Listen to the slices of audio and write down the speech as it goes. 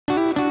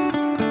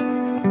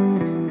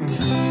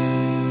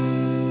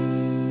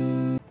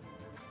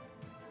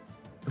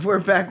We're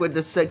back with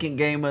the second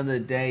game of the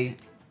day.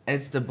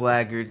 It's the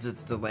Blackguards.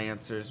 It's the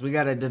Lancers. We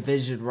got a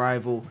division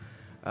rival,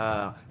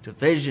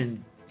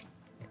 division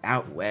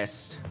out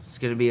west. It's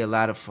gonna be a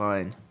lot of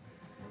fun.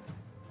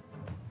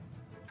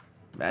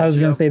 I was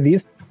going to say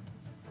these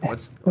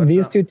What's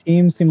these up? two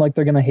teams seem like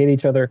they're going to hate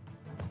each other.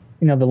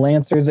 You know, the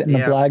Lancers and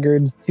the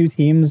Blackguards, two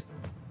teams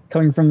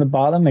coming from the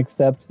bottom,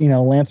 except, you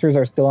know, Lancers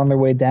are still on their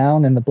way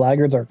down and the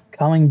Blackguards are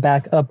coming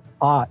back up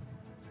hot.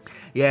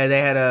 Yeah,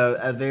 they had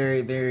a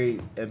very, very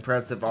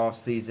impressive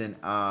offseason.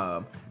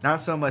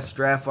 Not so much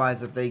draft-wise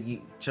that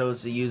they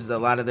chose to use a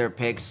lot of their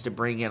picks to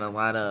bring in a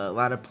lot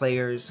of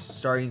players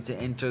starting to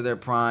enter their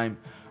prime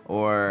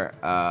or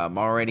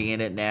already in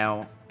it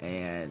now.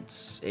 And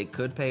it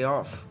could pay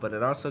off, but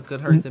it also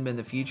could hurt them in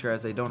the future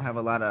as they don't have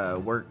a lot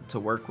of work to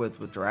work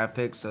with draft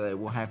picks, so it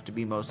will have to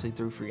be mostly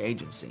through free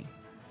agency.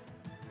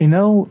 You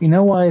know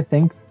why I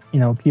think, you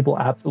know, people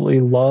absolutely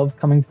love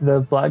coming to the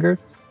Blackguards?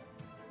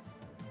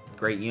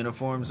 Great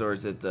uniforms, or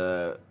is it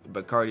the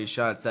Bacardi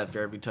shots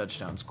after every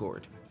touchdown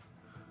scored?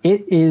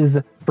 It is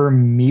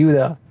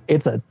Bermuda.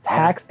 It's a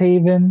tax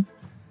haven.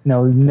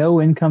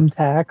 No income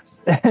tax.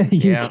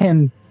 You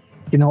can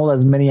hold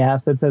as many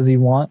assets as you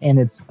want, and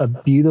it's a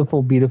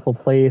beautiful, beautiful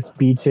place.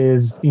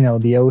 Beaches,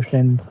 the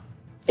ocean.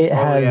 It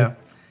has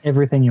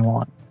everything you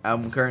want.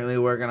 I'm currently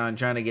working on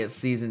trying to get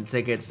season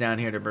tickets down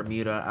here to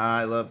Bermuda.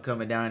 I love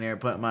coming down here,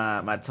 putting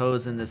my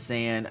toes in the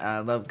sand. I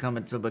love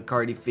coming to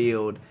Bacardi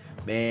Field.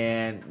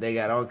 Man, they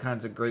got all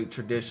kinds of great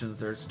traditions.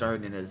 They're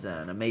starting as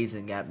an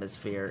amazing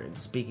atmosphere. And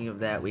speaking of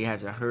that, we have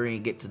to hurry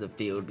and get to the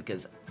field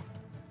because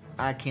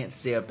I can't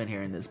stay up in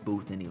here in this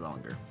booth any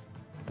longer.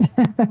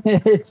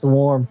 It's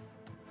warm.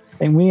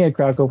 And we need to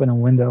crack open a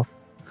window.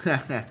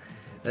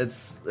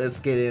 Let's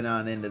get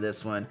into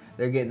this one.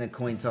 They're getting the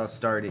coin toss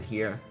started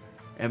here.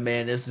 And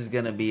man, this is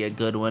going to be a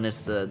good one.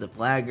 It's the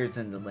Blackguards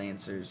and the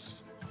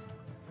Lancers.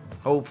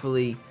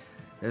 Hopefully,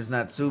 there's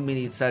not too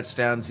many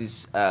touchdowns.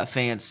 These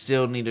fans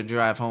still need to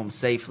drive home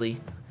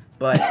safely.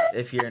 But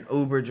if you're an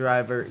Uber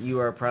driver, you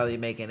are probably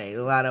making a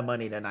lot of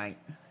money tonight.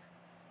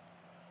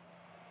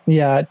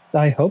 Yeah,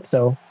 I hope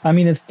so. I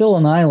mean, it's still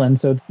an island,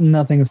 so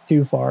nothing's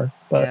too far.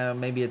 But yeah,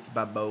 maybe it's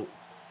by boat.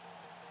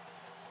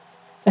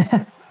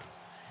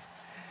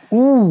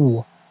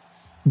 Ooh,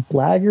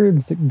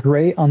 Blackguards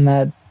great on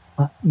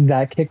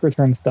that kick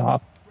return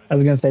stop. I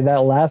was going to say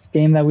that last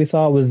game that we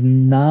saw was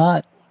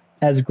not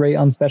as great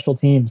on special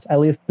teams, at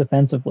least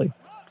defensively.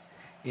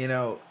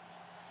 And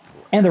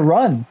the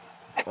run.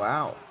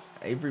 Wow.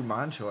 Avery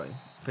Montroy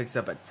picks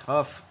up a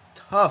tough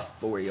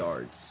 4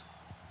 yards.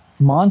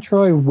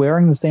 Montroy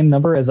wearing the same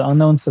number as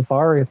Unknown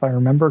Safari, if I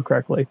remember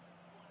correctly.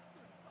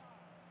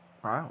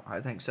 Wow, I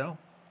think so.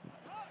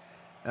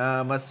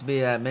 Must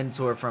be a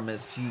mentor from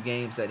his few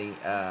games that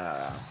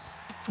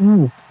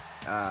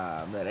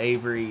that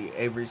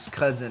Avery's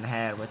cousin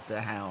had with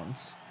the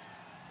Hounds.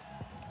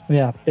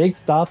 Yeah, big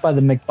stop by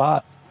the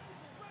McBot.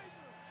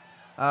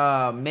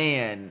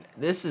 Man,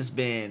 this has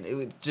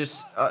been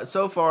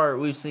so far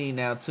we've seen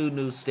now 2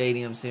 new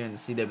stadiums here in the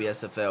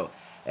CWSFL,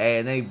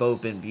 and they've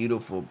both been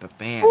beautiful. But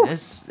man,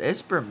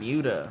 this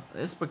Bermuda,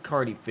 this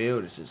Bacardi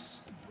Field is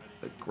just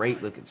a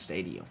great looking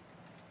stadium.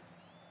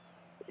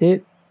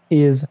 It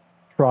is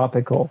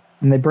tropical,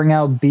 and they bring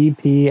out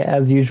BP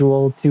as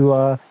usual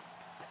to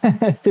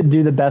to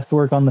do the best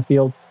work on the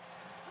field.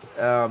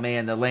 Oh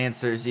man, the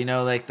Lancers,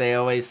 like they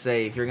always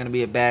say, if you're going to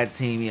be a bad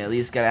team, you at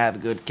least got to have a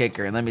good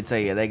kicker. And let me tell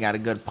you, they got a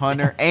good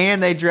punter,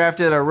 and they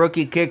drafted a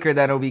rookie kicker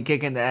that'll be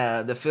kicking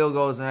the field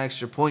goals and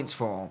extra points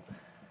for them.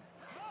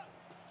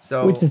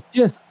 So, which is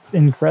just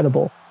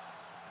incredible.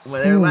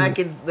 Well,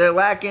 they're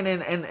lacking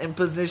in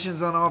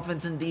positions on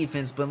offense and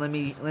defense, but let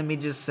me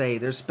just say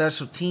their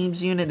special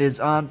teams unit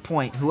is on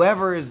point.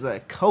 Whoever is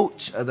a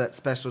coach of that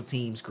special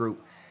teams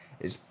group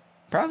is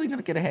probably going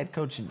to get a head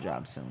coaching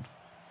job soon.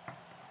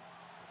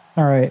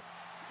 All right.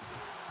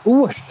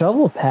 Ooh, a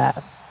shovel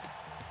pass.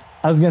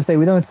 I was going to say,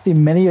 we don't see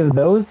many of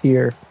those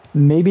here.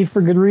 Maybe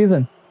for good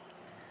reason.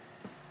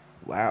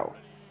 Wow.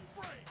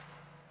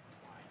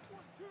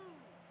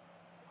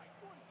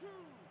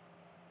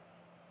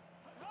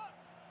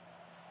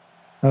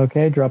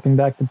 Okay, dropping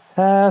back to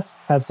pass.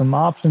 Has some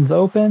options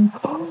open.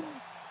 Can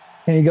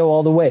he go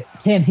all the way?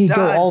 Can he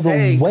go all the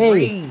way?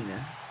 Green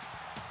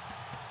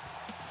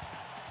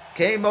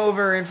came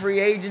over in free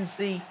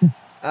agency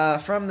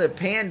from the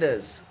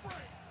Pandas.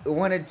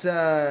 Wanted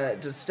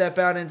to step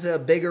out into a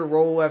bigger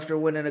role after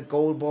winning a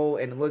Gold Bowl,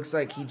 and it looks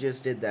like he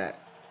just did that.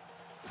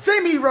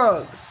 Sammy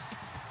Ruggs.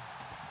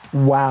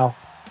 Wow.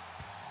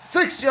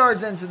 6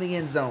 yards into the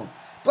end zone.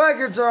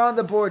 Blackguards are on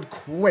the board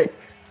quick.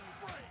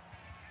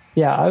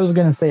 Yeah, I was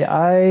gonna say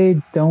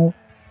I don't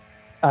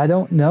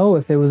know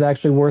if it was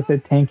actually worth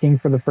it tanking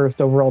for the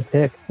first overall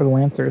pick for the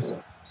Lancers,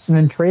 and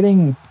then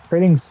trading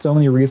so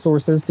many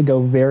resources to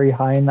go very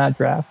high in that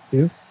draft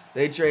too.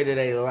 They traded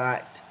a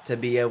lot to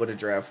be able to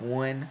draft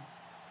 1,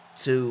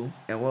 2,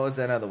 and what was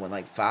that other one?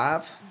 Like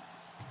 5?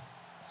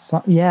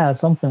 Yeah,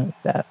 something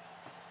like that.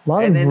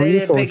 And then they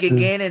didn't pick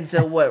again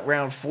until what,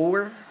 round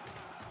 4?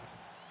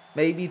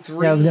 maybe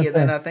Yeah, I was gonna 3, and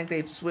then say. I think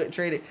they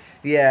traded.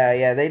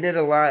 Yeah, they did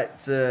a lot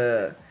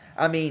to.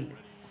 I mean,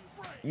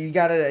 you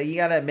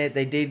gotta admit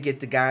they did get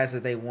the guys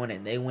that they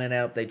wanted. They went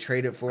out, they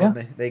traded for Yeah.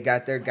 them, they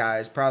got their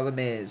guys. Problem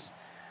is,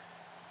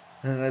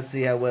 let's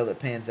see how well it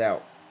pans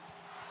out.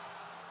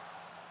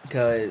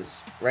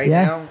 Because right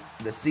Yeah. now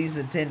the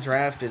season 10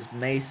 draft is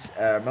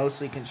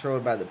mostly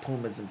controlled by the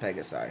Pumas and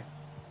Pegasi.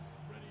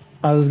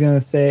 I was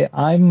gonna say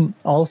I'm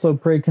also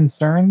pretty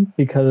concerned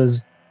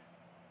because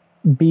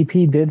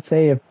BP did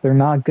say if they're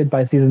not good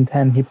by season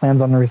 10, he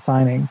plans on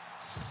resigning.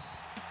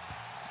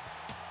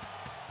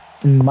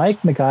 And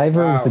Mike McIver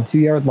with a Wow,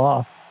 2-yard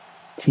loss.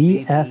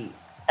 BP.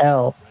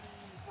 TFL.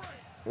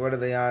 What are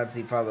the odds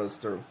he follows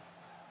through?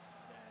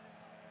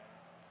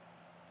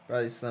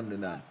 Probably slim to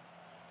none.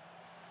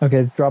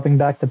 Okay, dropping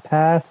back to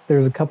pass.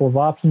 There's a couple of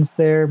options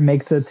there.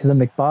 Makes it to the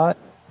McBot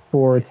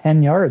for Yeah.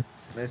 10 yards.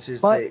 Let's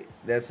just But say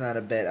that's not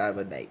a bet I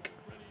would make.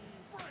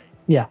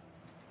 yeah.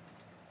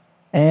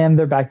 And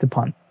they're back to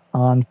punt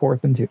on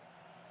 4th and 2.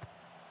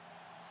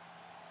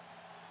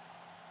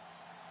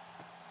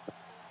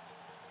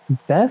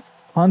 Best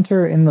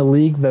punter in the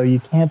league, though, you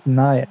can't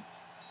deny it.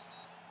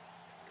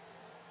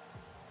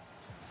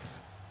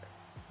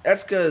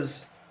 That's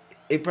because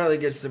it probably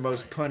gets the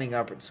most punting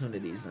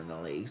opportunities in the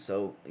league.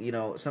 So,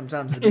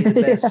 sometimes to be the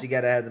best, you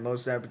got to have the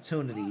most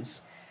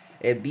opportunities.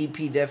 And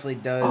BP definitely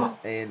does,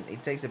 and he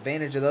takes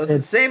advantage of those.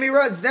 And Sammy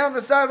runs down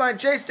the sideline,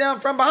 chased down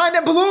from behind,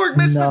 and Blorg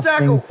missed the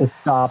tackle. Nothing to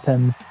stop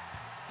him.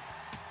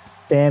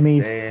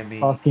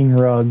 Sammy fucking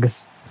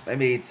Ruggs. Let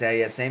me tell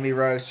you, Sammy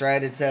Ruggs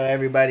tried to tell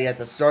everybody at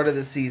the start of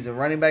the season,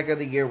 running back of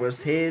the year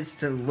was his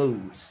to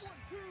lose.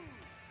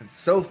 And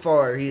so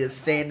far, he is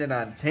standing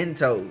on 10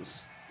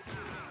 toes.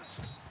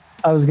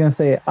 I was going to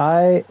say,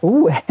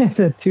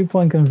 the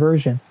 2-point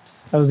conversion.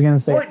 I was going to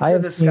say, I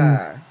have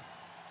seen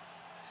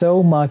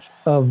so much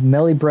of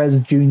Melly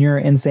Brez Jr.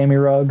 and Sammy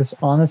Ruggs.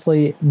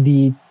 Honestly,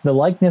 the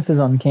likeness is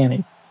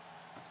uncanny.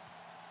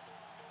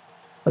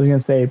 I was going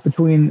to say,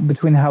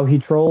 between how he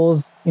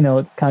trolls,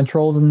 kind of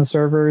trolls in the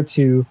server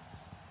to,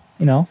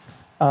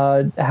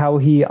 how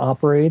he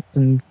operates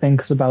and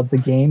thinks about the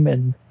game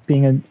and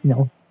being a,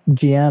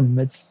 GM,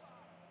 it's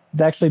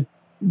actually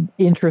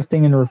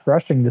interesting and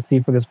refreshing to see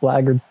for this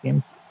Blackguards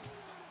team.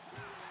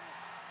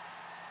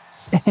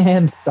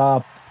 And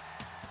stop.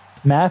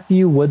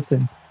 Matthew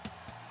Woodson.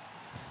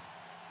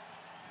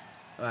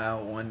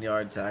 Wow,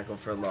 1-yard tackle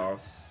for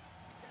loss.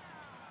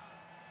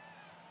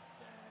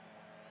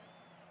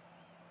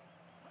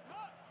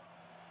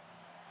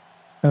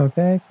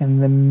 Okay, can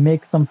they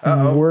make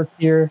something work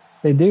here?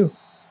 They do.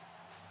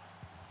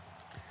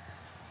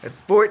 It's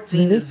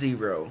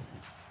 14-0.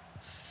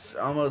 It's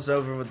almost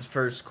over with the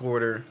first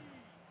quarter.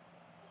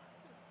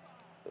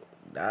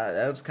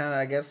 That was kind of,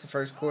 I guess, the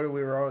first quarter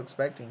we were all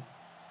expecting.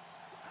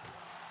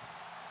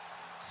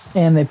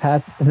 And they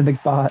passed it to the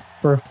big bot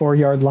for a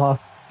 4-yard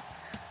loss.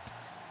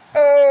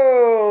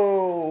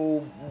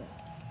 Oh!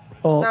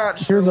 Well, not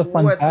sure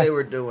what they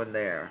were doing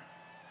there.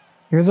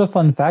 Here's a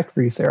fun fact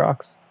for you,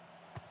 Serox.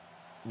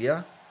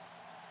 Yeah?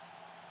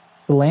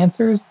 The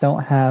Lancers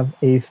don't have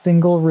a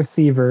single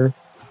receiver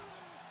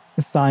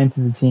assigned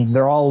to the team.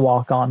 They're all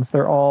walk-ons.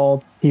 They're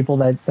all people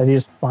that you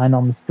just find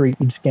on the street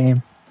each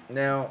game.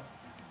 Now,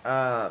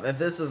 if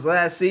this was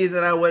last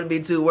season, I wouldn't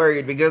be too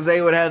worried because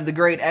they would have the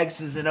great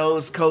X's and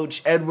O's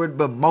coach Edward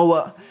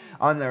Bamoa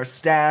on their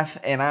staff,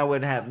 and I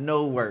would have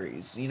no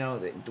worries.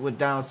 They would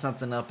dial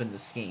something up in the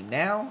scheme.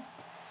 Now,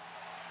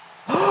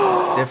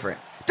 different.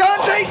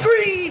 Dante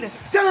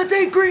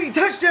Green,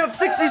 touchdown,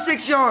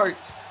 66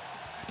 yards.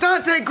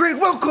 Dante Green,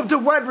 welcome to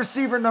wide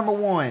receiver number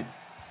 1.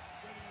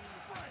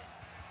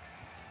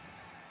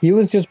 He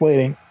was just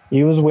waiting.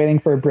 He was waiting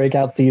for a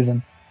breakout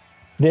season.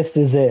 This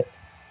is it.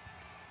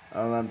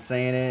 All I'm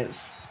saying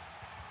is,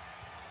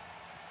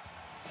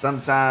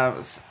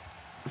 sometimes,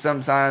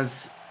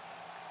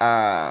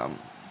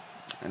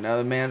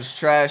 another man's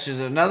trash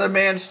is another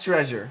man's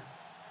treasure.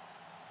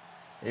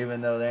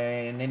 Even though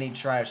there ain't any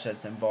trash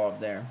that's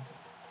involved there.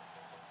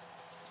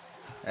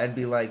 That'd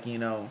be like, you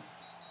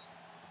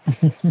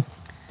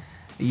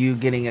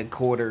getting a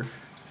quarter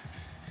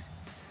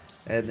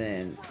and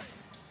then.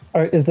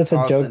 Or is this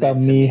a joke about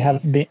me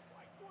having been?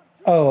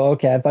 Oh,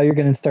 okay. I thought you were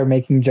going to start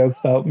making jokes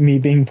about me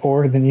being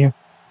poorer than you.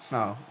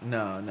 Oh,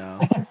 no.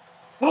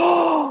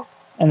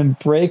 And a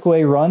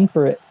breakaway run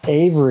for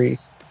Avery.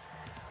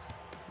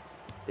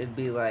 It'd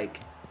be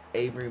like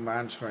Avery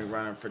Montroy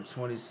running for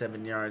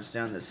 27 yards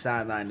down the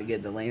sideline to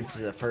get the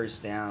Lancers a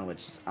first down, which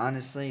is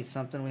honestly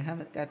something we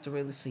haven't got to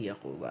really see a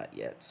whole lot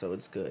yet. So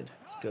it's good.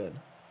 It's good.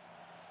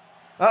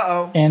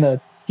 Uh-oh. And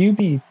a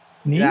QB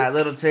sneak. Yeah,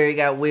 little Terry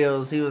got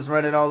wheels. He was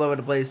running all over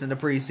the place in the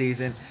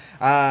preseason.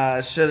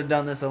 Should have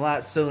done this a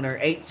lot sooner.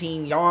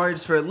 18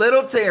 yards for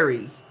little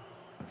Terry.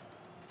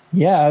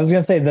 Yeah, I was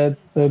going to say the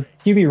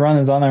QB run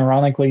is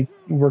unironically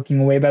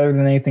working way better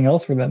than anything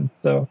else for them.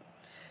 So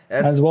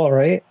as well,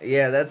 right?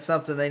 Yeah, that's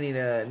something they need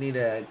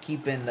to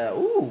keep in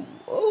the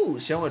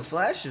showing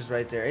flashes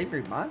right there.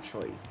 Avery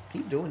Montroy,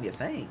 keep doing your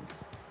thing.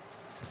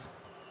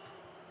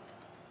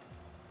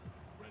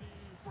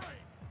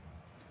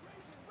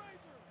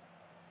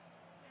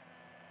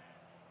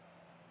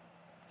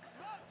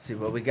 See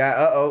what we got.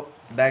 Uh-oh.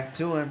 Back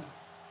to him.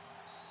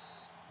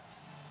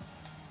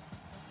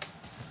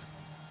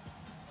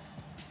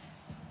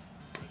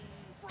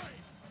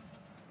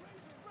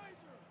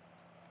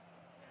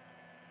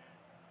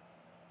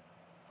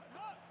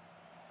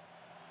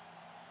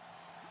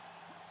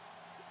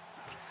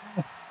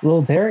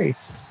 Little Terry.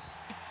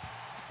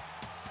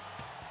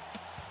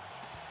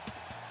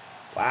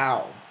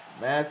 Wow.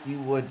 Matthew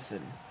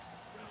Woodson.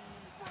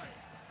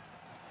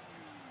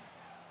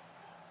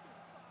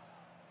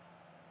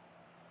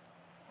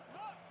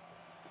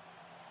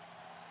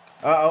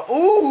 Uh-oh.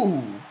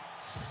 Ooh.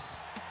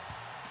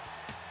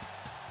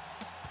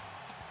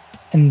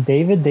 And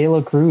David De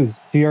La Cruz,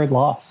 2-yard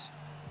loss.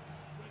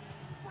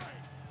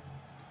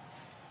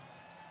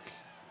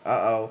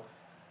 Uh-oh.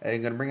 Are you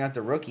going to bring out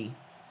the rookie?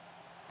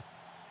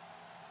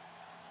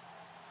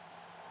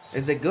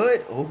 Is it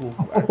good? Ooh.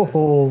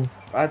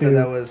 I thought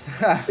that was...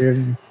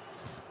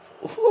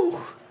 Ooh.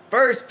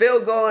 First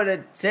field goal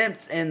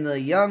attempt in the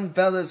young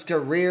fella's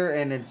career,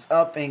 and it's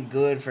up and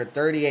good for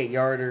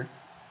 38-yarder.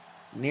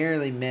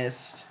 Nearly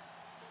missed.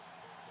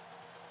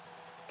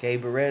 Okay,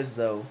 Perez,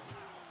 though.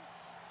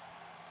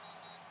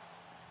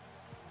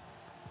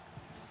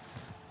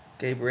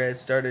 Okay, Perez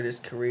started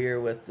his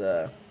career with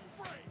the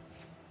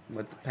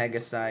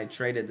Pegasi,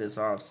 traded this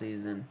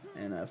offseason,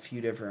 and a few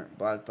different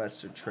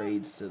blockbuster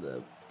trades to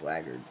the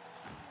Blackguard.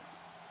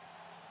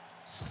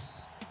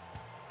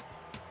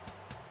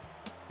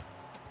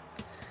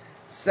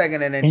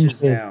 Second and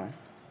inches now.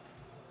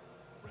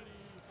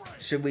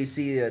 Should we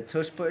see a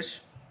tush push?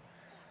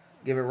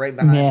 Give it right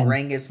behind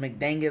Rangus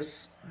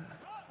McDangus.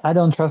 I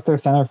don't trust their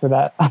center for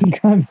that. I'm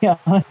going to be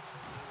honest.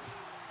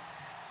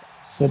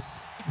 But,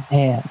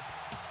 man.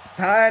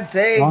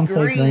 Dante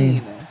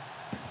Green.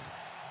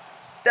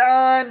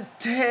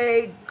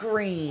 Dante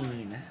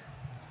Green.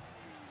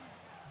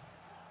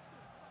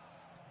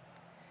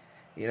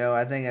 You know,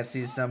 I think I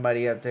see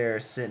somebody up there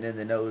sitting in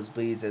the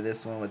nosebleeds of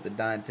this one with the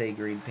Dante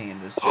Green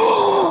Panthers.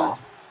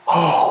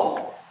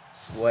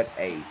 What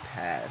a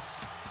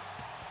pass.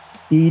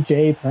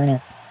 DJ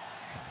Turner.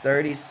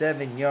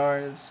 37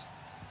 yards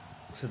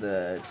to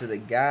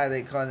the guy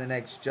they call the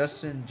next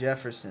Justin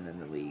Jefferson in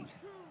the league.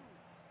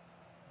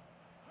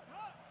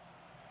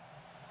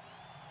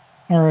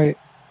 All right.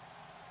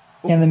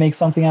 Can they make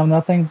something out of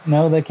nothing?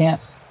 No, they can't.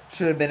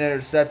 Should have been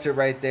intercepted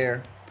right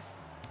there.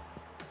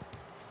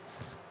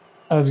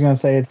 I was going to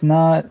say, it's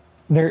not...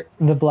 The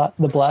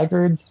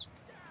Blackguards,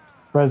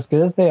 for as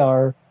good as they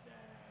are,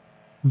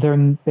 their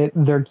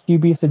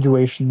QB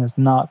situation is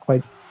not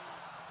quite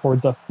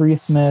towards a Free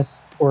Smith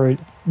or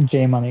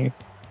J Money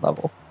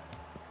level.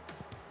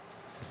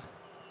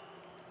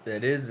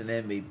 That is an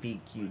MVP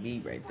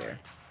QB right there.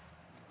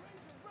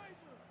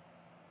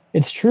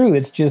 It's true.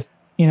 It's just,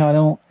 you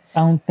know, I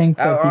don't think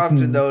that how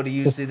often though do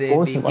you see the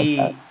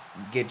MVP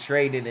get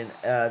traded in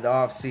the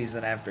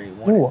offseason after he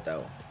won it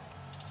though?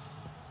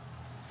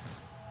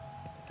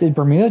 Did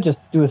Bermuda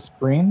just do a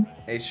screen?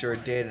 They sure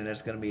did, and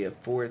it's going to be a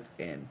 4th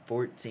and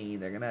 14.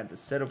 They're going to have to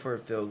settle for a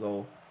field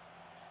goal.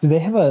 Do they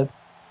have a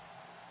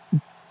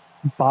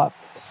bot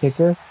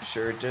kicker?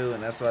 Sure do,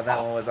 and that's why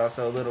that one was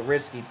also a little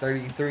risky.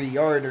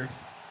 33-yarder.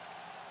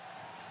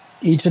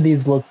 Each of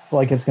these looks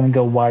like it's going to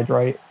go wide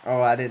right.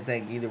 Oh, I didn't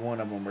think either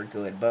one of them were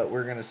good, but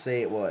we're going to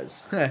say it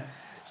was.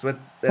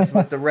 That's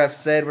what the ref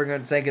said. We're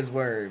going to take his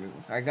word.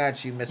 I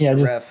got you,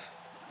 Mr. Ref.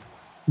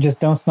 Just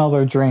don't smell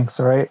their drinks,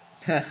 right?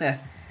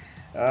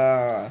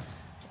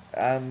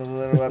 I'm a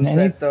little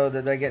upset, though,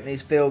 that they're getting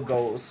these field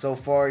goals. So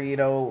far, you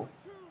know,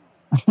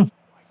 I'm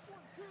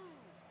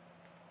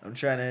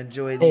trying to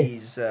enjoy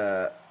these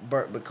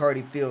Bart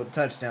McCarty Field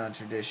touchdown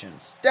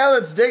traditions.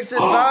 Dallas Dixon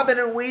bobbing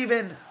and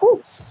weaving.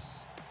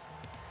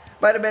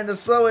 Might have been the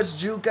slowest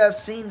juke I've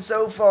seen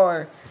so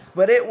far,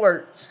 but it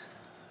worked.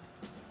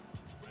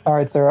 All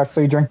right, sir.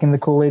 Actually drinking the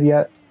Kool-Aid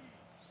yet?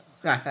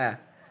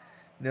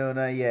 No,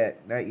 not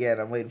yet. Not yet.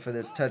 I'm waiting for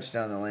this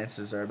touchdown the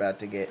Lancers are about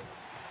to get.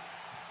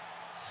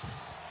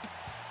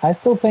 I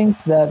still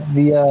think that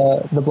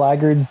the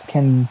Blackguards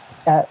can,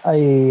 at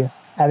a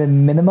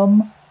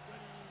minimum,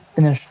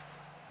 finish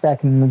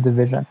second in the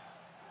division.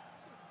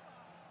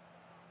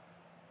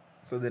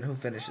 So then who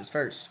finishes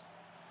first?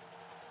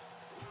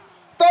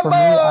 For me,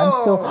 I'm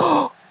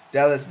still...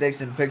 Dallas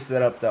Dixon picks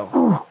that up,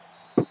 though.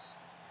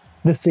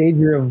 The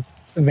savior of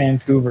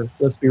Vancouver.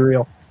 Let's be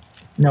real.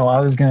 No,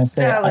 I was going to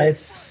say...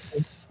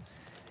 Dallas.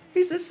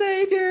 He's the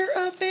savior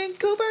of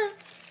Vancouver.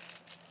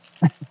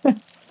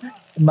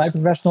 In my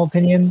professional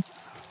opinion...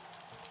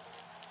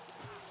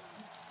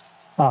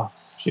 Oh,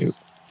 shoot.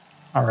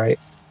 All right.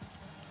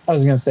 I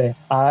was going to say,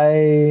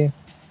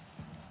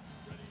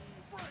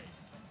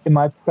 in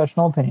my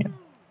professional opinion,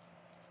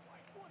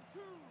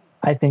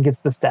 I think it's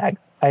the Stags.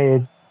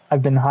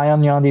 I've been high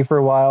on Yandy for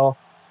a while.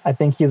 I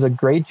think he's a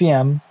great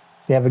GM.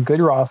 They have a good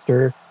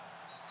roster.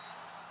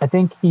 I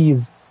think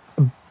he's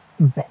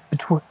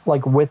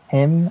like with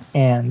him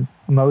and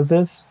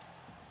Moses,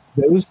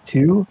 those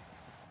two,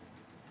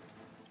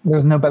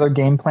 there's no better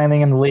game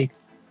planning in the league.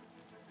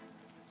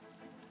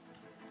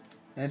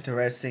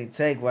 Interesting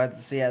take. We'll have to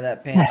see how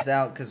that pans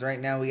out because right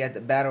now we got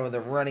the battle of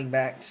the running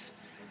backs.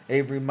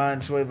 Avery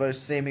Montoy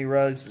versus Sammy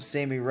Ruggs, but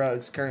Sammy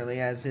Ruggs currently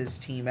has his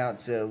team out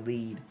to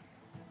lead.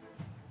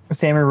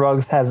 Sammy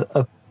Ruggs has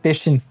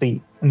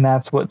efficiency, and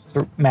that's what's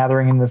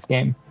mattering in this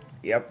game.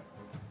 Yep.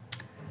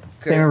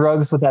 Sammy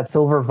Ruggs with that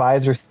silver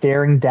visor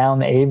staring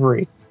down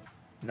Avery.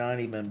 Not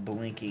even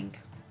blinking.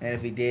 And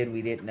if he did,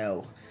 we didn't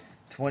know.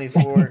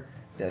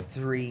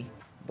 24-3.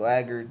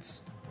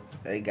 Blackguards,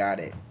 they got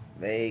it.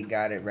 They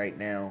got it right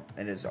now.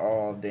 And it's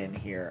all them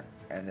here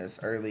in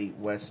this early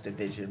West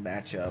Division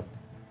matchup.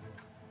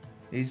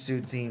 These two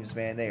teams,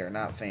 man, they are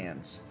not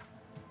fans.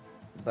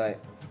 But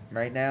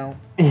right now,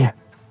 yeah,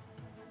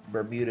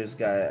 Bermuda's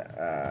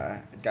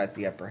got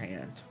the upper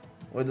hand.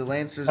 Will the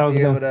Lancers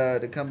be able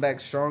to come back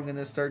strong in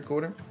this third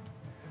quarter?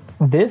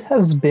 This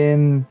has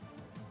been,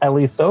 at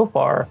least so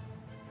far,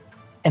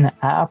 an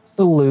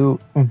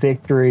absolute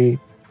victory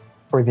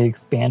for the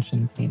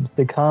expansion teams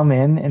to come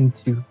in and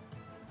to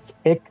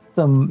kick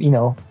some,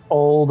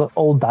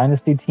 old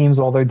dynasty teams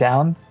while they're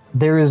down.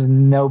 There is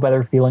no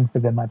better feeling for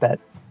them, I bet.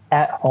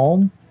 At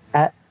home,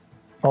 they're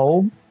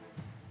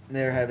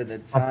having the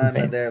time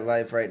of their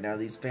life right now.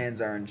 These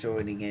fans are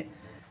enjoying it,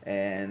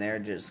 and they're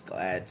just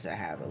glad to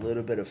have a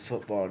little bit of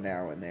football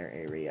now in their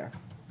area.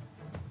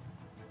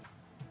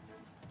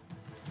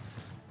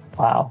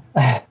 Wow.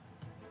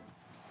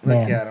 Look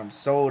at them.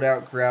 Sold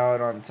out crowd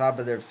on top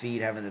of their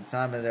feet, having the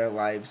time of their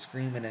life,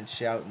 screaming and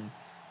shouting.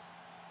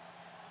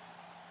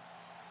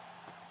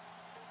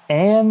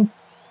 And,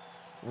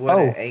 what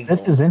an angle.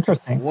 This is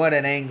interesting. What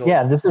an angle.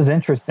 Yeah, this is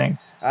interesting.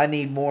 I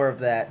need more of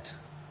that.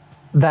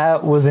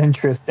 That was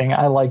interesting.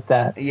 I like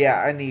that.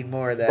 Yeah, I need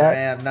more of that. I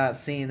have not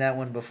seen that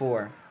one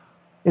before.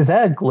 Is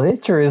that a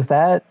glitch or is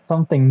that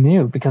something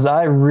new? Because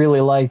I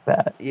really like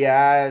that.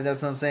 Yeah,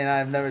 that's what I'm saying.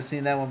 I've never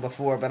seen that one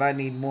before, but I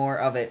need more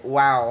of it.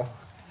 Wow.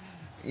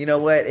 You know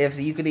what? If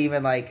you could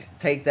even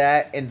take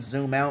that and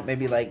zoom out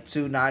maybe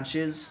 2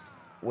 notches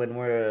when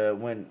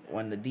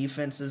the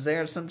defense is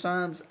there,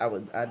 sometimes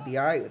I'd be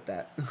alright with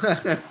that.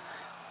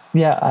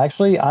 Yeah,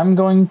 actually, I'm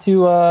going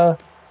to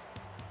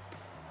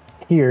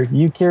here.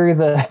 You carry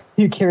the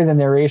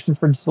narration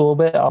for just a little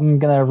bit. I'm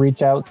gonna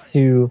reach out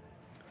to,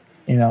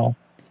 the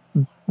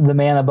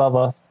man above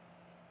us,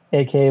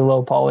 aka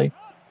Low Poly.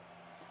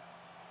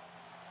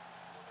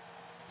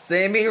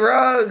 Sammy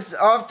Ruggs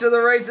off to the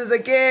races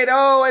again.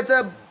 Oh, it's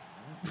a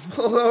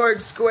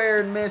Lord square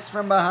and miss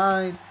from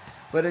behind.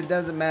 But it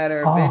doesn't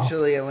matter.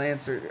 Eventually, a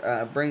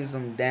Lancer brings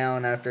them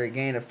down after a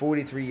gain of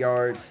 43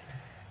 yards.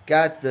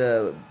 Got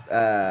the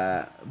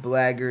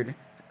Blackguard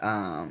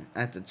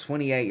at the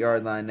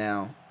 28-yard line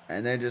now.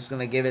 And they're just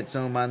going to give it to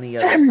him on the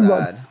other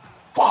side.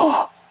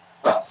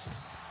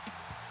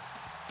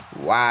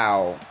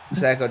 Wow.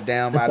 Tackled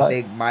down by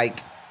Big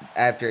Mike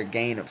after a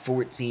gain of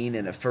 14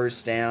 and a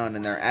first down.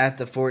 And they're at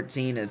the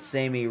 14, and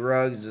Sammy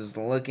Ruggs is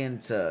looking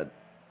to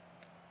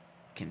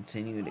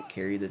continue to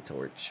carry the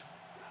torch.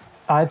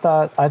 I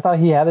thought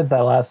he had it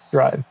that last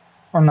drive.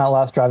 Or not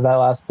last drive, that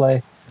last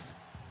play.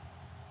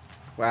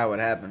 Wow, what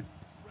happened?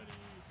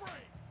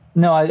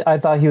 No, I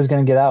thought he was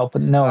going to get out,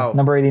 but no.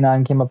 Number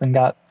 89 came up and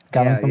got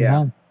him from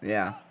behind.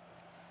 Yeah.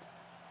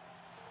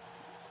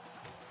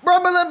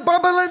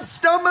 Bumbling,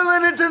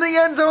 stumbling into the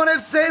end zone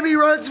as Sammy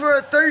runs for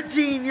a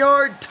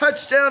 13-yard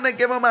touchdown to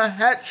give him a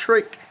hat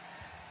trick.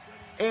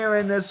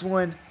 Aaron, this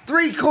one,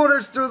 3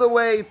 quarters through the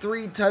way,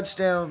 3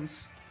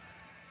 touchdowns.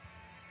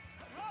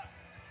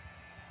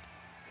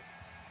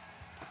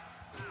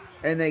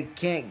 And they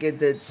can't get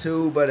the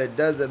 2, but it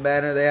doesn't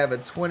matter. They have a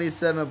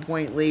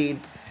 27-point lead.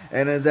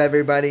 And as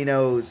everybody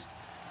knows,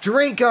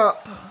 drink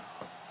up.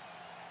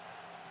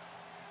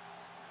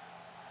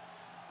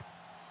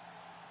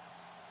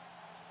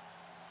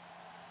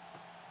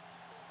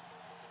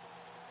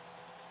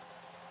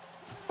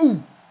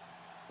 Ooh.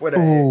 What a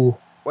hit.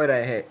 What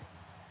a hit.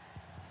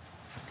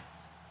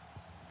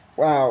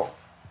 Wow.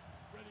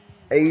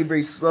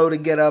 Avery slow to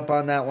get up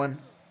on that one,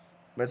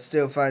 but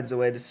still finds a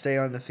way to stay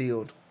on the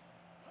field.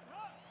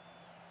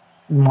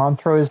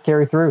 Montrose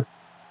carry through.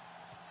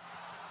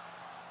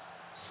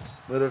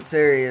 Little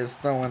Terry is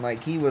throwing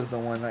like he was the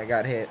one that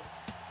got hit.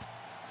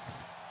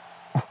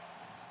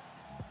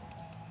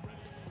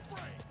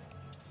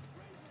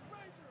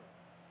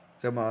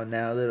 Come on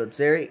now, little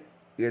Terry.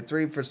 You're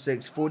 3 for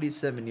 6,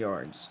 47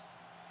 yards.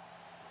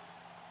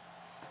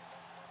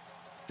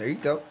 There you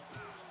go.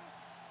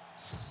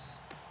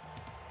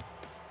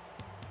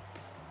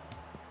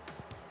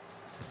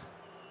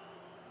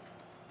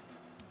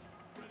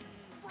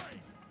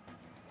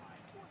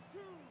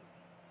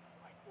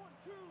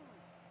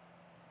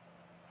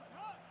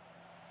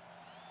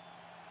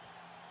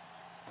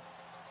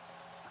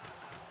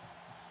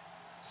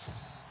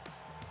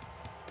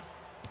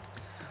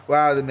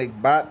 Wow, the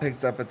McBot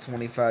picks up a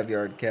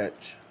 25-yard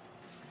catch.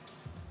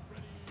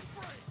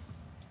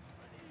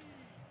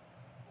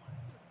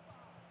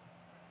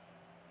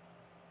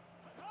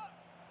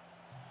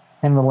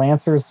 And the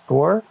Lancers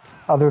score,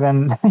 other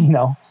than,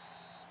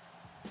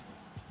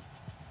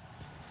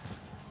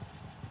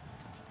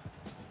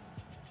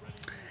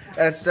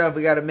 That's tough.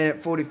 We got a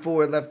minute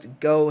 44 left to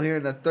go here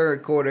in the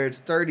third quarter.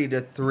 It's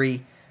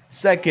 30-3.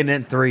 Second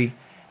and 3.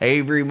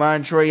 Avery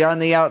Montroy on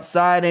the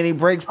outside, and he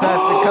breaks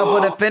past a couple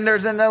of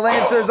defenders, and the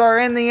Lancers are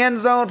in the end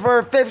zone for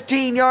a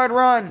 15-yard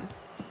run.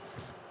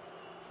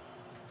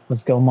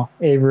 Let's go,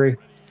 Avery.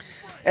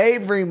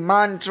 Avery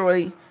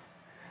Montroy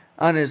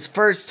on his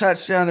first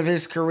touchdown of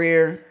his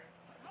career,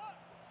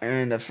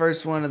 and the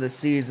first one of the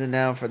season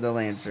now for the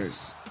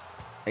Lancers.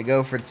 They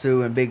go for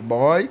 2, and Big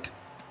Boy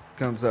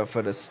comes up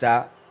for the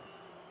stop.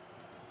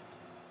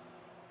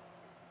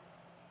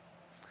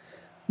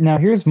 Now,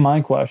 here's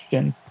my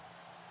question.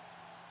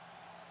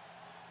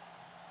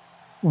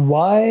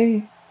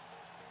 Why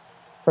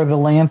are the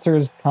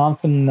Lancers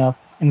confident enough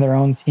in their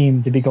own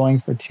team to be going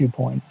for 2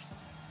 points?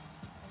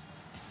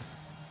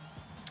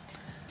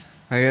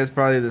 I guess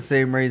probably the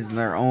same reason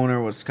their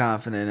owner was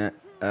confident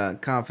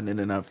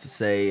enough to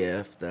say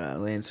if the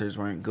Lancers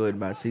weren't good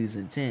by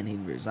season 10,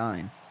 he'd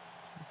resign.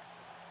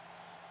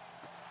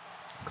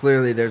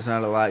 Clearly, there's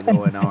not a lot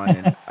going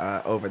on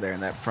over there in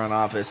that front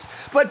office.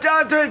 But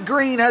Dante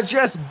Green has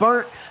just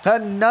burnt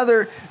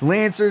another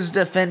Lancers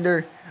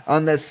defender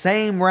on the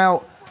same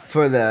route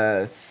for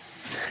the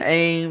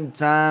same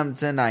time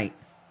tonight.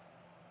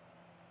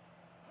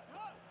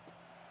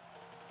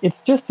 It's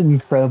just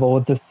incredible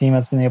what this team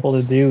has been able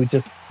to do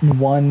just in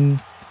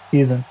one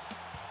season.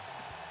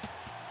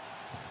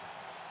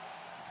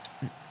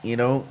 You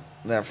know,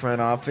 that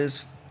front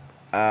office,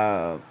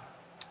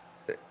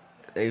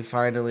 they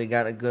finally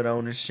got a good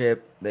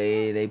ownership.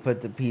 They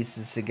put the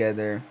pieces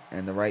together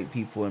and the right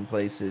people in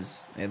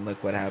places, and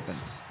look what happened.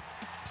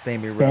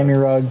 Sammy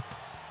Ruggs.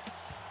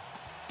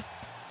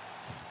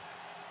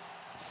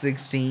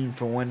 16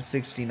 for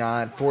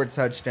 169, 4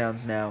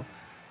 touchdowns now.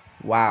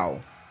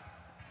 Wow.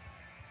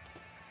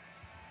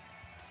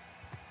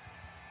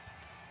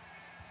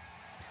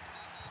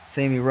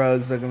 Sammy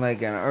Ruggs looking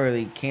like an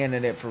early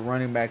candidate for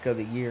running back of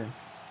the year.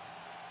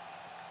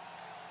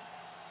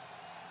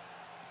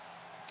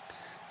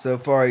 So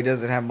far, he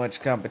doesn't have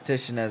much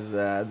competition, as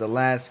the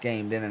last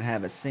game didn't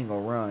have a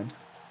single run.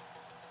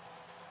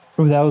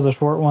 Ooh, that was a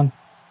short one.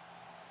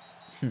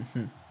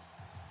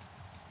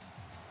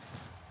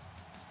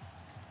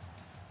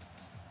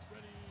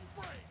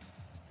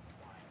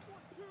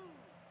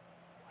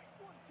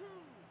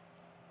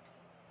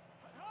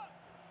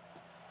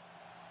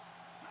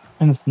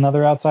 And it's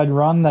another outside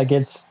run that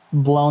gets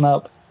blown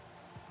up.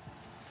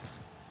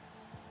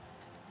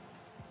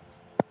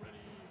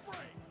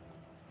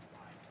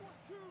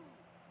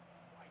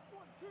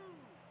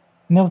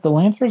 You know, if the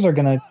Lancers are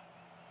going to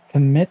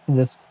commit to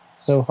this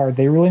so hard,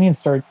 they really need to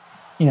start,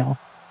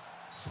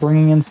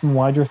 bringing in some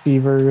wide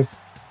receivers,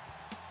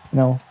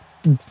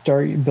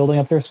 start building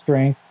up their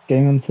strength,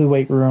 getting them to the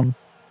weight room,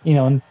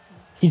 and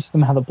teach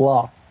them how to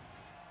block.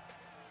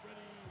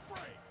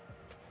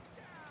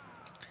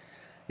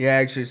 Yeah,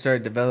 actually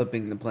start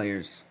developing the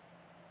players.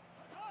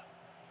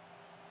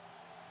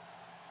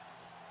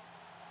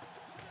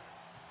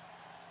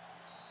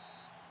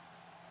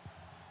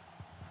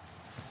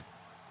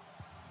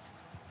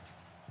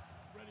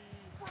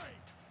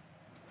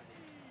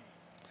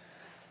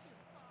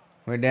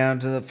 We're down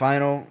to the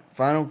final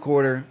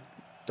quarter,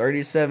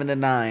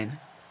 37-9.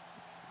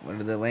 What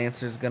are the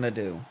Lancers gonna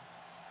do?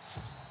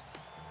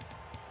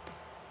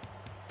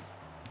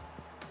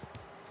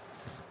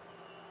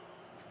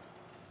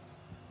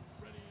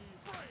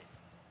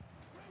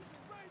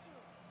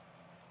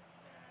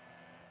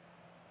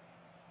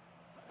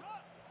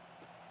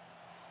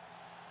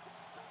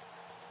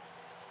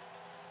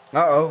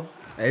 Uh-oh.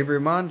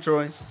 Avery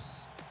Montroy.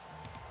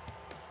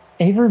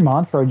 Avery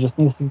Montroy just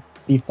needs to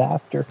be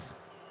faster.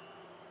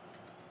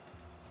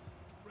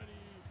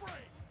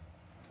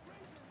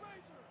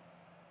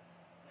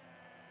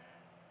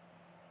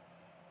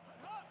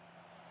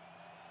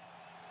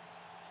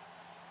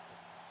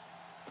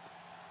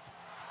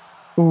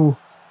 Ooh.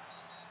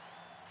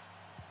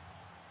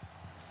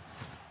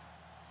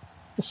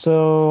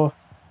 So,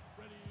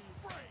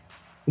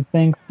 you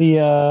think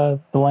the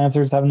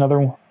Lancers have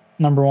another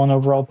number 1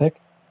 overall pick?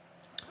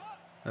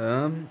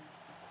 They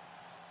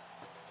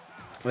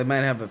might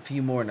have a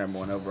few more number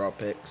 1 overall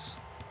picks.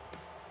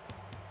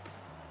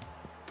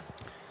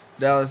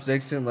 Dallas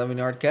Dixon,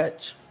 11-yard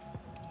catch.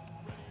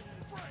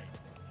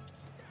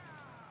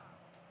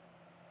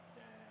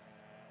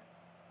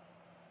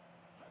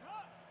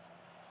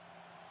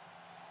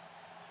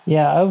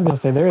 Yeah, I was going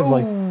to say, there's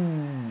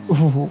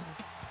Ooh.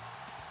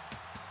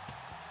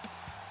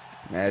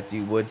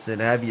 Matthew Woodson,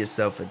 have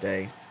yourself a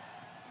day.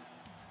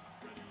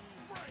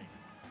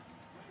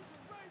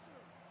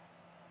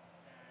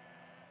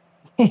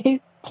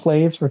 He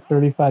plays for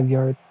 35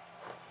 yards.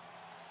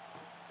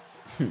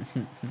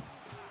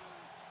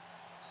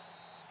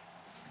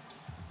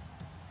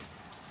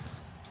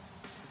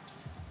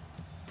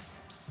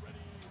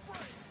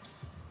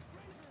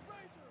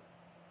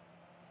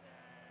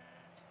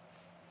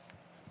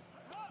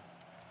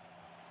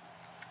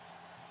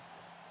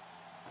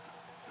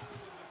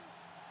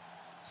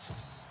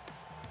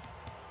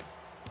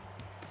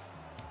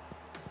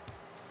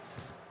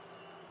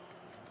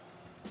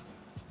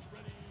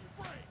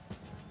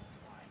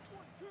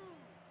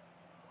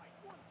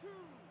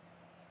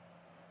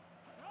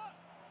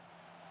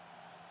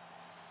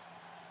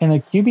 And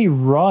the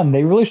QB run,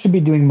 they really should be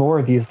doing more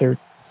of these. They're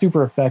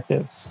super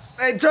effective.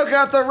 They took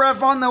out the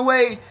ref on the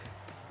way,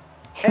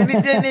 and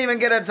he didn't even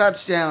get a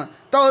touchdown.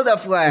 Throw the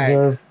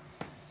flag.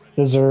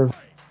 Deserved.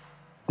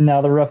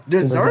 Now the ref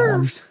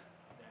deserved.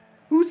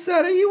 Whose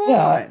side are you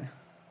on?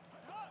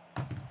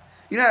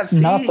 You not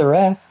the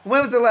ref.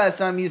 When was the last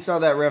time you saw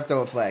that ref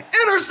throw a flag?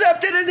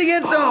 Intercepted in the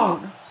end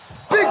zone.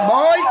 Big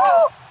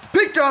Mike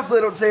picked off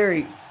little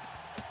Terry.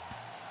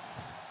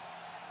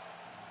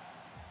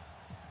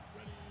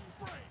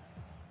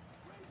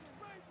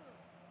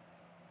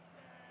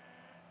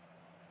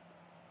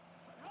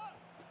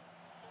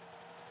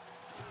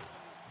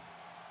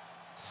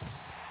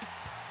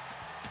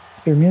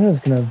 Bermuda's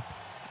gonna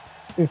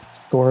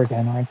score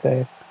again, aren't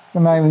they?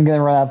 They're not even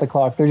gonna run out the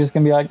clock. They're just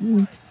gonna be like,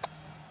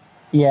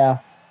 yeah,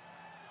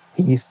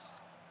 peace.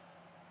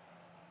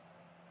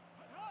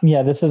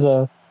 Yeah, this is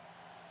a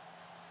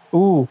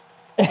ooh.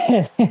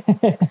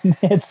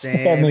 It's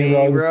Sammy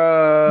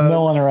Ruggs.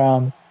 No one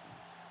around.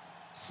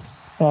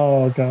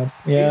 Oh god.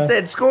 Yeah. He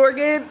said score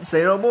again.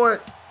 Say no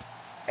more.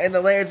 And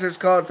the Lancers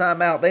called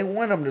timeout. They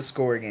want them to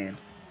score again.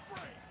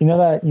 You know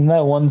that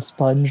one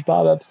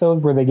SpongeBob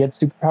episode where they get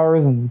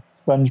superpowers and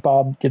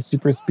SpongeBob gets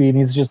super speed and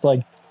he's just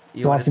like,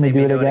 you want to see me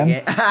do it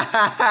again?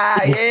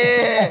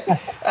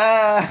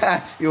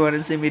 Yeah. You want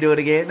to see me do it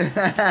again?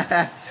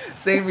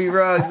 Sammy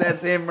Ruggs,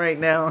 that's him right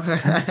now.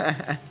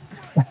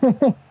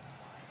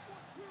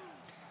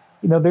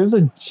 You know, there's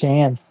a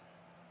chance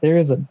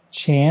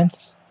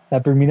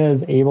that Bermuda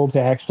is able to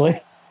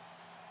actually.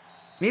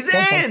 He's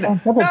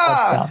in!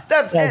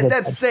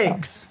 That's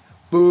 6.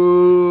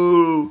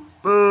 Boo!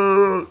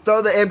 Boo!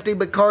 Throw the empty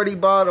Bacardi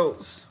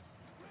bottles.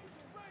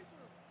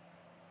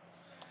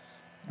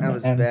 That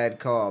was a bad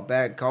call.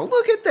 Bad call.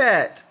 Look at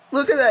that.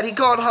 Look at that. He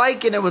called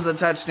hike and it was a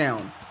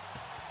touchdown.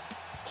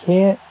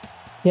 Can't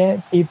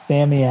keep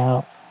Sammy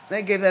out.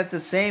 They gave that to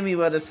Sammy,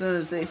 but as soon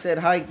as they said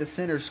hike, the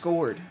center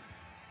scored.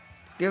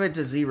 Give it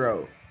to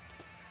 0.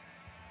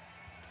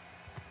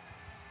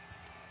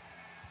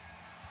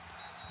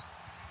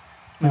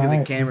 Look at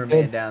the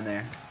cameraman down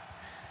there.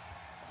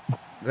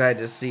 Glad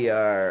to see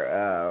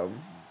our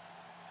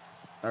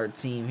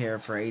team here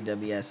for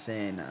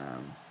AWSN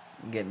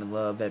getting the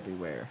love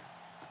everywhere.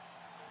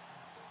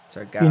 It's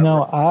our guy,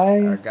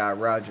 our guy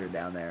Roger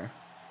down there.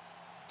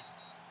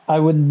 I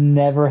would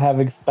never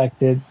have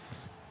expected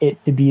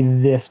it to be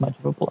this much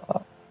of a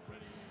blowout.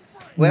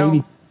 Well,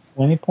 maybe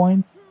 20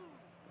 points.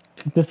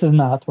 This is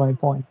not 20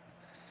 points.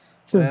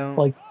 This is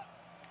like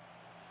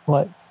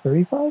what,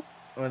 35?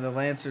 Well, the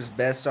Lancers'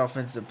 best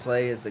offensive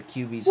play is the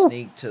QB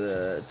sneak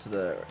to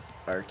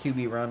our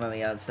QB run on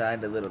the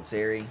outside to little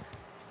Terry.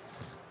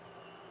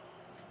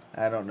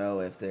 I don't know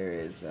if there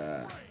is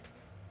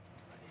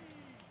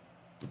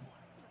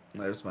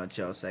there's much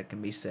else that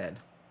can be said.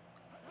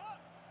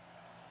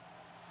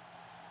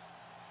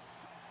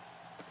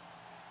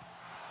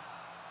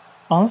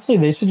 Honestly,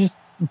 they should just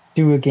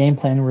do a game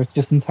plan where it's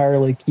just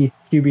entirely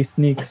QB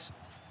sneaks.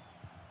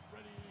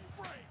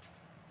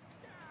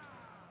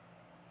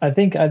 I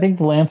think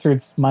the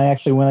Lancers might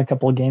actually win a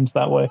couple of games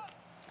that way.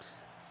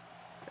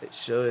 They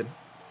should,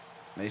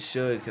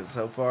 because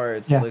so far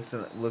it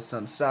looks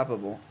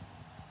unstoppable.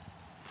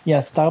 Yeah,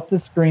 stop the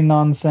screen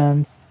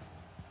nonsense.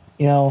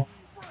 You know,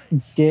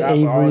 get stop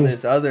all Avery's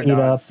this other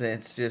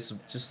nonsense.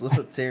 Just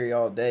little Terry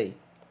all day.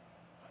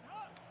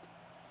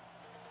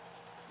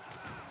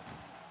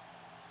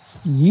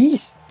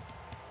 Yeesh.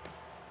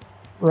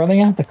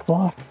 Running out the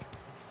clock.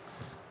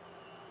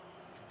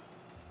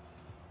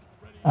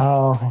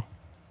 Oh.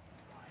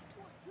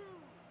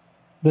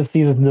 This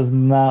season does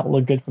not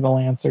look good for the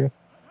Lancers.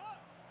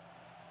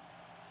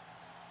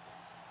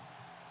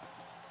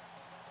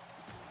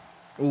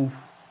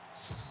 Oof.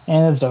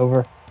 And it's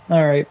over.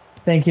 All right.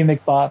 Thank you,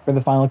 McBot, for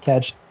the final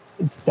catch.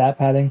 It's stat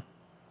padding.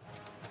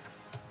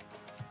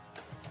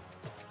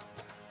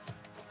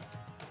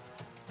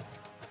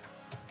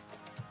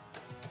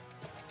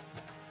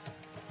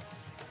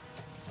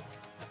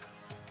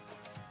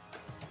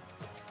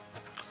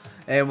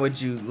 And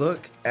would you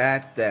look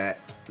at that?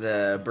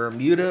 The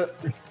Bermuda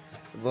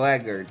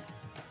Blackguard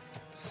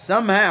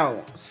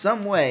somehow,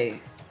 some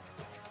way,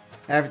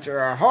 after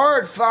a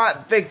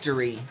hard-fought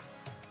victory,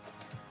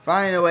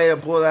 find a way to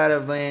pull out a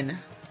win,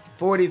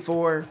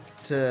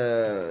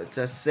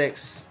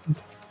 44-6.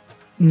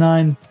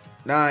 9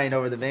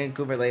 over the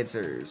Vancouver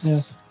Lancers.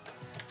 Yeah.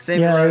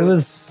 Sammy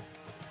Ruggs.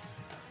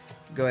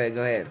 Go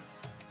ahead.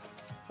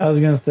 I was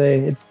gonna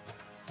say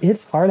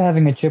it's hard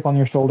having a chip on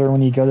your shoulder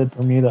when you go to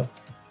Bermuda,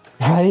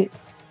 right?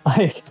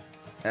 Like,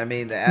 I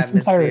mean, the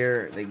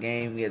atmosphere, the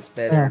game gets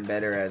better and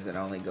better as it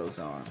only goes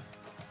on.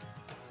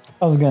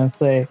 I was gonna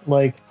say,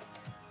 like,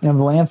 you know,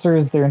 the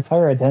Lancers, their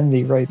entire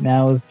identity right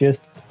now is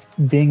just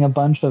being a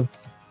bunch of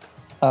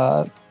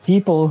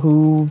people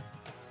who,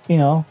 you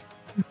know,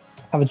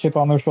 have a chip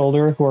on their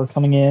shoulder, who are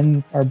coming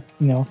in, are,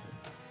 you know,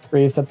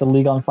 ready to set the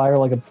league on fire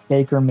like a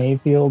Baker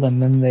Mayfield,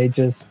 and then they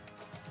just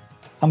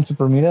come to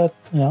Bermuda,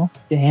 you know,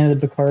 get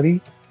handed a Bacardi,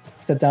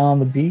 sit down on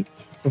the beach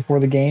before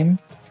the game.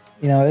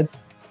 You know, it's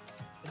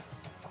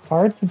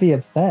hard to be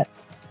upset.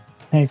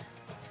 It's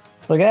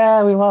like,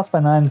 we lost by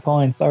 9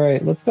 points. All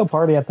right, let's go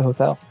party at the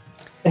hotel.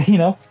 You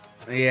know?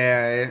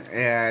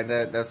 Yeah.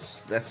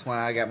 That's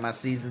why I got my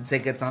season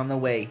tickets on the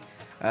way.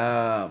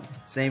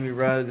 Sammy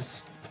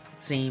Ruggs'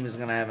 team is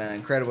gonna have an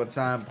incredible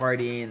time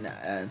partying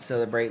and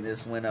celebrating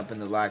this win up in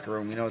the locker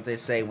room. You know what they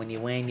say: when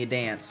you win, you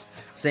dance.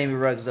 Sammy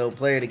Ruggs, though,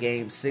 player of the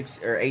game,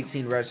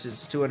 18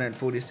 rushes,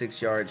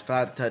 246 yards,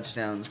 5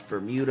 touchdowns.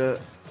 Bermuda,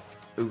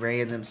 who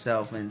ran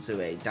themselves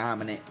into a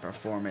dominant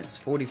performance,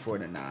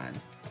 44-9.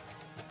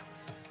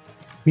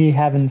 We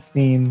haven't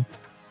seen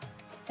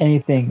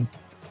anything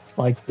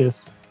like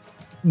this,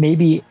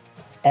 maybe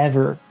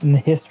ever in the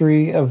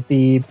history of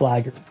the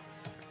Blackguards.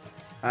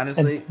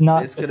 Honestly,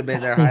 this could have been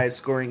their highest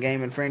scoring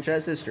game in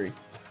franchise history.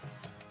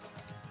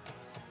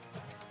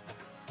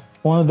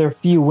 One of their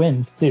few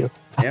wins, too.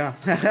 Yeah.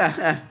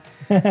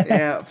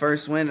 Yeah,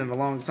 first win in a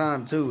long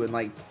time, too, in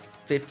like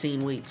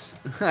 15 weeks.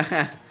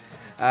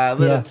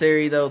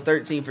 Terry, though,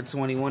 13 for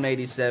 20,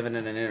 187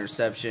 and an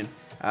interception.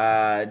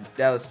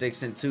 Dallas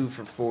Dixon, 2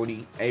 for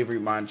 40. Avery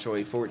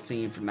Montroy,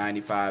 14 for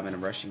 95 and a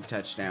rushing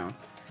touchdown.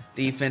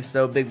 Defense,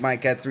 though, Big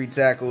Mike had 3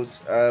 tackles.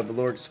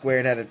 Balork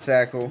Squared had a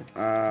tackle.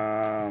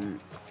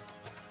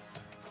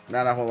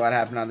 Not a whole lot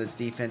happened on this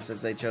defense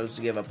as they chose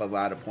to give up a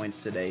lot of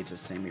points today to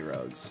Sammy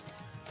Ruggs.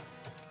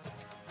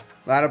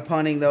 A lot of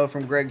punting, though,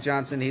 from Greg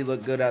Johnson. He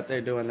looked good out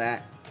there doing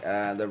that.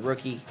 The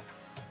rookie,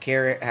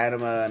 Carrot, had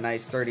him a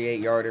nice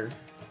 38-yarder.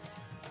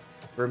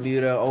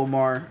 Bermuda,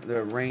 Omar,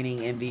 the reigning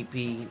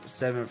MVP,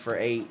 7 for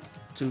 8,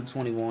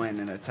 221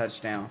 and a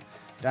touchdown.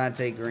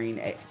 Dante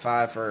Green,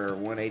 5 for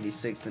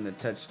 186 and a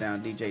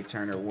touchdown. DJ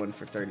Turner, 1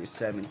 for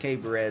 37. K.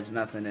 Perez,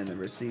 nothing in the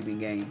receiving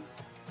game.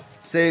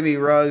 Sammy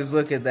Ruggs,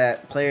 look at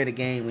that. Player of the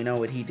game, we know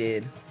what he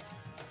did.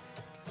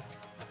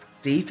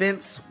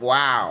 Defense,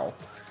 wow.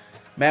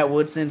 Matt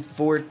Woodson,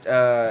 4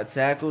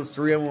 tackles,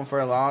 3 of them for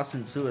a loss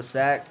and 2 a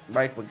sack.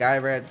 Mike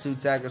McGyver had 2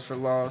 tackles for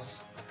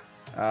loss.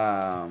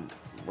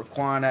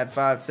 Raquan had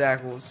 5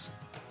 tackles.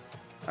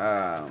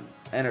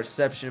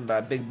 Interception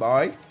by Big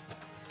Boy.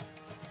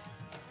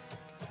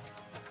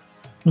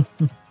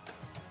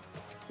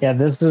 Yeah,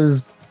 this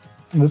was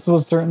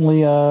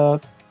certainly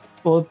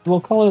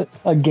we'll call it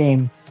a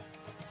game,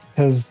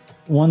 because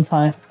one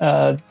time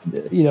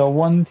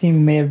one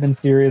team may have been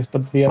serious,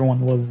 but the other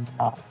one was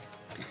not.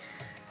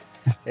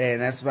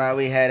 And that's why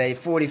we had a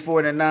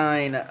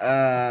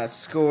 44-9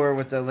 score,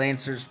 with the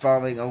Lancers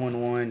falling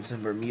 0-1 to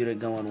Bermuda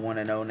going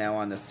 1-0 now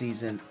on the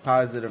season.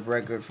 Positive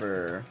record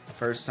for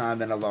first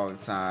time in a long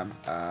time.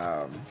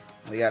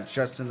 We got to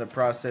trust in the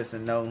process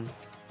and know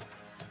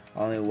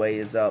only way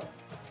is up.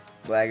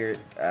 Blackguard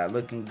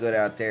looking good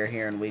out there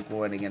here in week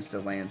 1 against the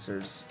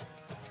Lancers.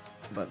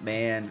 But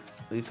man,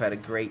 we've had a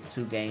great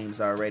 2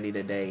 games already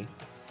today.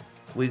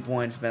 Week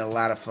 1's been a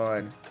lot of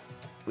fun.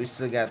 We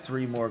still got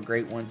 3 more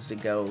great ones to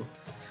go.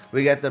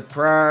 We got the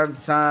prime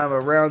time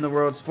Around the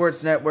World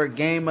Sports Network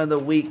Game of the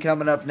Week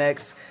coming up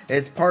next.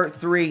 It's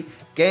part 3,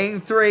 game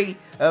 3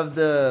 of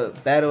the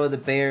Battle of the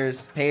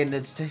Bears.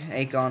 Pandas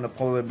take on the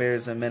Polar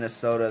Bears in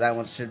Minnesota. That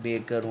one should be a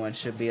good one.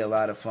 Should be a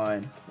lot of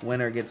fun.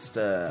 Winner gets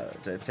to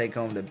take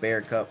home the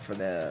Bear Cup for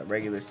the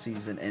regular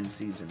season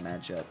in-season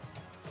matchup.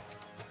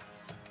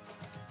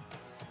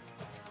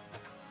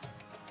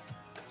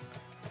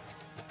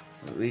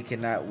 We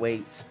cannot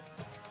wait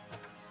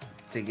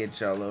to get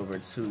y'all over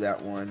to that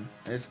one.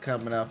 It's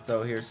coming up,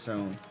 though, here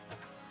soon.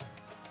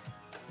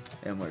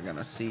 And we're going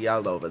to see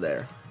y'all over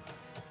there.